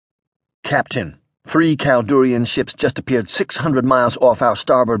Captain. 3 Kaldurian ships just appeared 600 miles off our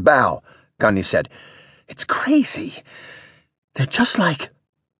starboard bow, Gunny said. It's crazy. They're just like...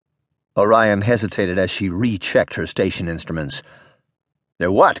 Orion hesitated as she rechecked her station instruments.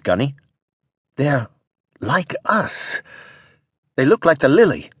 They're what, Gunny? They're like us. They look like the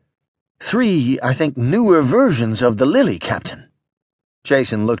Lily. 3, I think, newer versions of the Lily, Captain.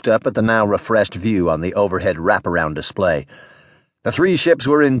 Jason looked up at the now refreshed view on the overhead wraparound display. The 3 ships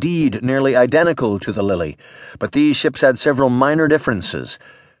were indeed nearly identical to the Lily, but these ships had several minor differences.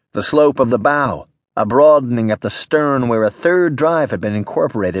 The slope of the bow, a broadening at the stern where a 3rd drive had been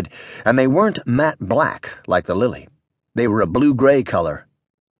incorporated, and they weren't matte black like the Lily. They were a blue-gray color.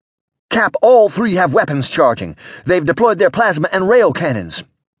 Cap, all 3 have weapons charging. They've deployed their plasma and rail cannons.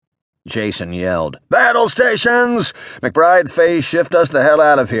 Jason yelled, "Battle stations! McBride, phase shift us the hell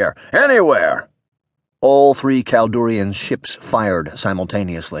out of here. Anywhere!" All 3 Kaldurian ships fired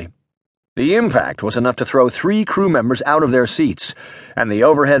simultaneously. The impact was enough to throw 3 crew members out of their seats, and the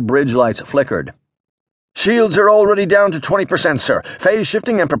overhead bridge lights flickered. "Shields are already down to 20%, sir. Phase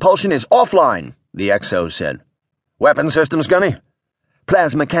shifting and propulsion is offline," the XO said. "Weapon systems, Gunny?"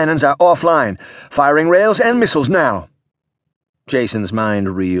 "Plasma cannons are offline. Firing rails and missiles now." Jason's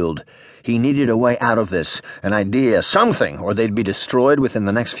mind reeled. He needed a way out of this, an idea, something, or they'd be destroyed within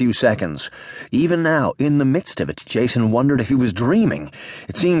the next few seconds. Even now, in the midst of it, Jason wondered if he was dreaming.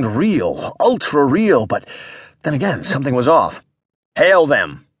 It seemed real, ultra-real, but then again, something was off. "Hail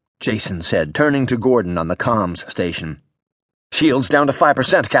them," Jason said, turning to Gordon on the comms station. "Shields down to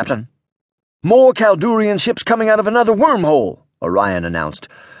 5%, Captain." "More Kaldurian ships coming out of another wormhole," Orion announced.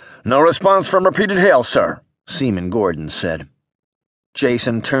 "No response from repeated hail, sir," Seaman Gordon said.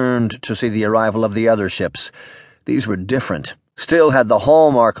 Jason turned to see the arrival of the other ships. These were different, still had the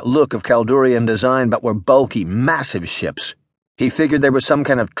hallmark look of Kaldurian design, but were bulky, massive ships. He figured they were some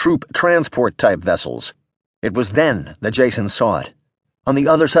kind of troop transport-type vessels. It was then that Jason saw it. On the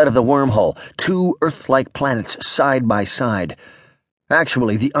other side of the wormhole, 2 Earth-like planets side by side.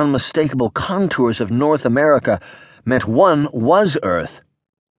 Actually, the unmistakable contours of North America meant one was Earth.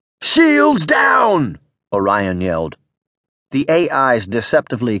 "Shields down!" Orion yelled. The AI's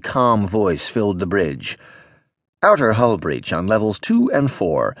deceptively calm voice filled the bridge. "Outer hull breach on levels 2 and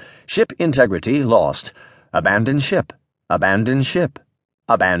 4. Ship integrity lost. Abandon ship. Abandon ship.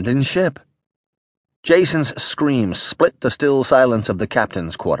 Abandon ship." Jason's scream split the still silence of the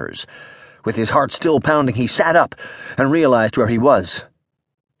captain's quarters. With his heart still pounding, he sat up and realized where he was.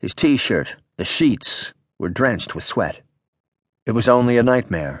 His T-shirt, the sheets, were drenched with sweat. It was only a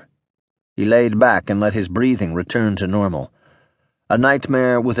nightmare. He laid back and let his breathing return to normal. A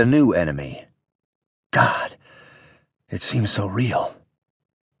nightmare with a new enemy. God, it seems so real.